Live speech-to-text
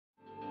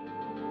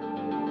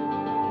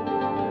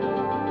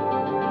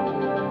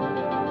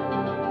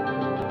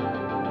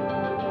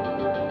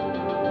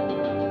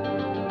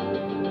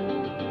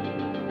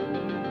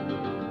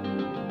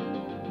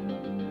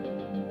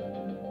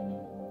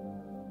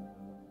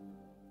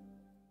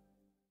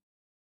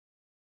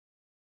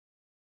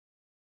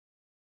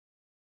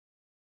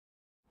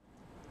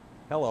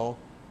Hello,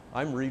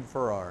 I'm Reed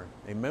Farrar,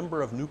 a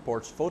member of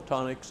Newport's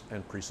Photonics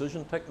and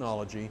Precision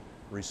Technology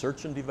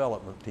Research and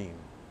Development team.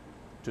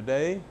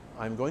 Today,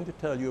 I'm going to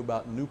tell you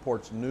about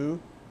Newport's new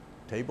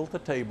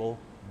table-to-table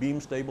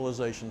beam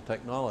stabilization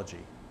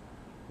technology.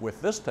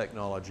 With this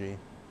technology,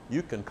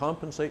 you can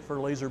compensate for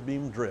laser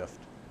beam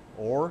drift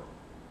or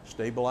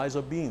stabilize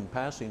a beam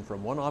passing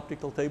from one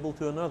optical table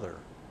to another.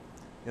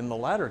 In the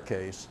latter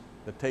case,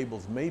 the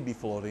tables may be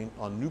floating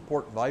on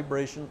Newport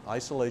vibration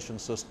isolation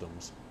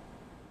systems.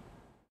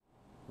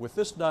 With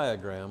this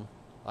diagram,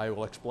 I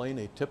will explain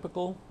a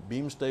typical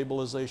beam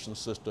stabilization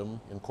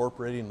system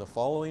incorporating the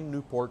following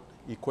Newport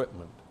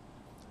equipment: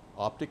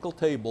 optical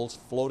tables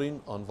floating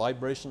on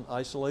vibration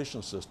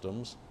isolation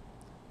systems,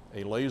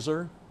 a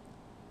laser,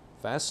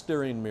 fast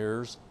steering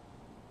mirrors,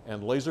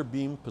 and laser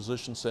beam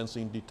position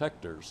sensing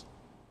detectors.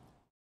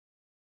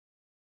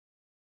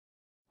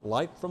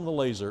 Light from the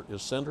laser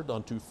is centered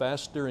onto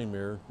fast steering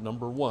mirror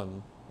number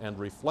 1 and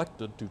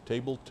reflected to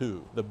table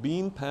 2. The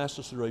beam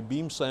passes through a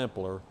beam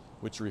sampler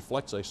which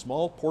reflects a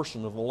small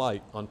portion of the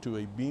light onto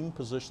a beam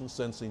position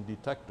sensing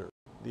detector.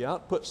 The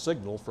output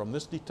signal from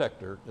this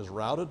detector is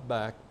routed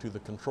back to the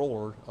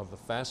controller of the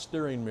fast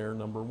steering mirror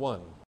number 1.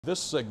 This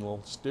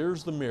signal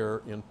steers the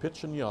mirror in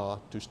pitch and yaw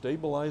to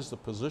stabilize the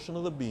position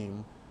of the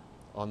beam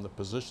on the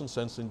position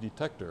sensing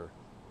detector,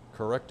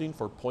 correcting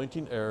for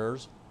pointing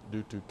errors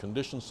due to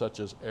conditions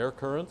such as air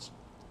currents,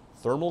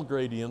 thermal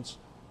gradients,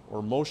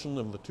 or motion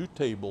of the two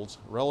tables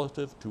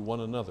relative to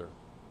one another.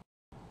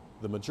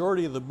 The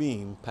majority of the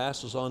beam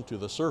passes onto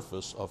the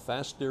surface of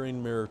fast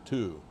steering mirror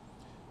 2,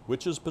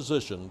 which is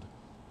positioned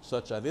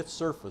such that its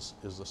surface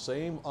is the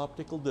same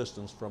optical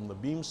distance from the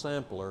beam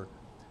sampler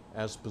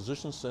as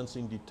position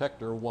sensing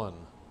detector 1.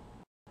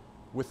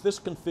 With this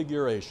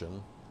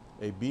configuration,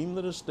 a beam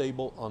that is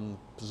stable on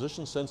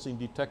position sensing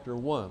detector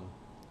 1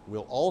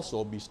 will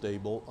also be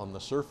stable on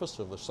the surface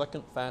of the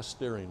second fast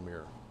steering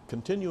mirror.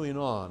 Continuing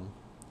on,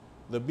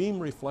 the beam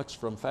reflects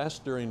from fast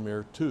steering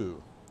mirror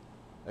 2.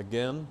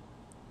 Again,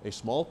 a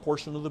small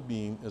portion of the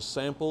beam is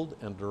sampled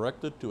and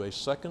directed to a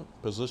second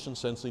position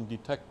sensing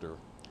detector,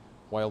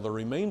 while the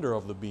remainder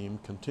of the beam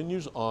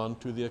continues on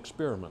to the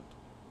experiment.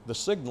 The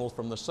signal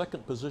from the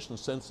second position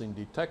sensing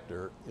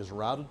detector is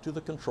routed to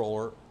the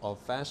controller of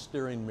fast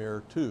steering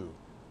mirror 2,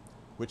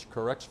 which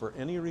corrects for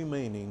any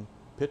remaining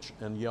pitch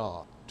and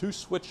yaw. Two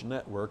switch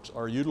networks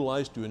are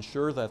utilized to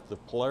ensure that the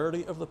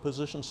polarity of the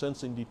position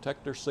sensing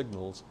detector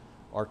signals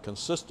are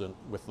consistent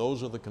with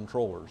those of the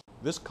controllers.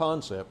 This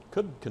concept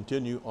could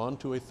continue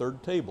onto a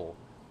third table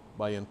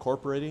by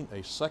incorporating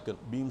a second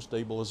beam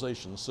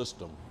stabilization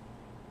system.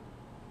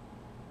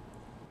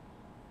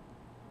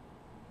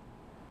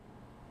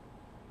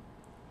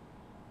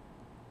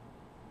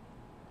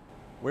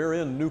 We're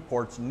in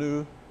Newport's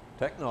new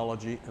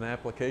Technology and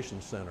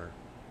Application Center.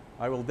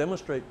 I will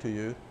demonstrate to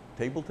you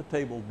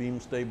table-to-table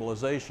beam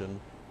stabilization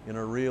in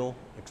a real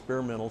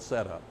experimental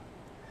setup.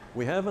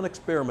 We have an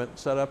experiment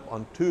set up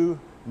on two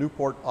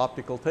Newport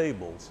optical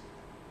tables.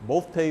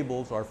 Both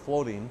tables are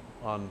floating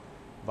on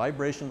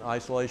vibration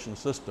isolation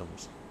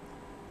systems.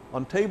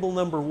 On table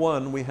number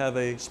 1, we have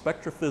a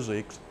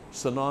Spectraphysics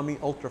Tsunami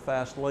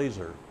ultrafast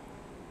laser.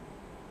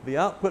 The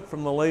output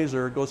from the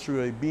laser goes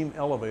through a beam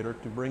elevator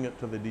to bring it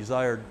to the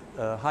desired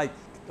height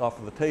off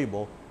of the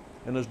table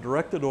and is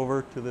directed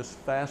over to this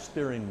fast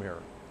steering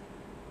mirror.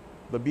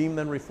 The beam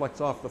then reflects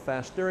off the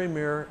fast steering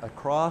mirror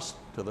across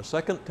to the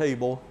second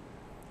table,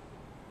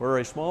 where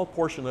a small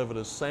portion of it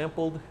is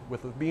sampled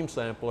with a beam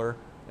sampler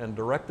and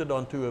directed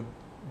onto a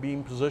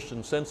beam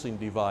position sensing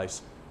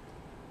device.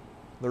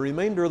 The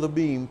remainder of the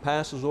beam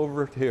passes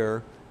over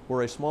here,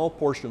 where a small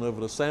portion of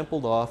it is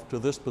sampled off to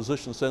this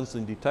position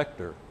sensing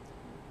detector.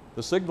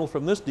 The signal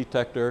from this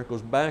detector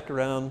goes back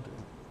around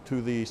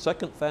to the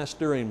second fast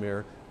steering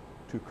mirror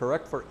to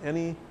correct for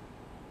any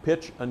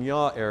pitch and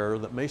yaw error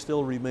that may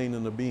still remain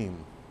in the beam.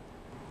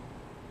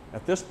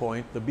 At this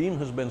point, the beam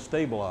has been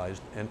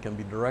stabilized and can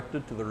be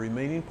directed to the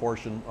remaining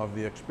portion of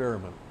the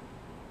experiment.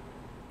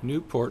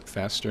 Newport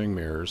fast steering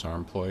mirrors are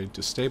employed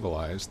to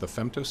stabilize the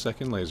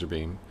femtosecond laser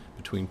beam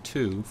between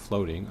two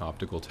floating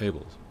optical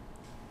tables.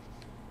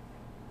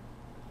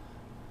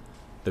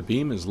 The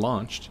beam is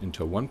launched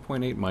into a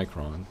 1.8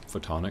 micron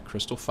photonic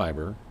crystal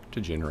fiber to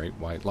generate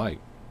white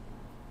light.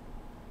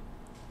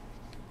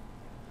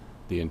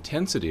 The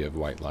intensity of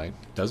white light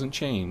doesn't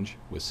change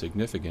with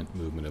significant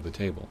movement of the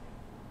table.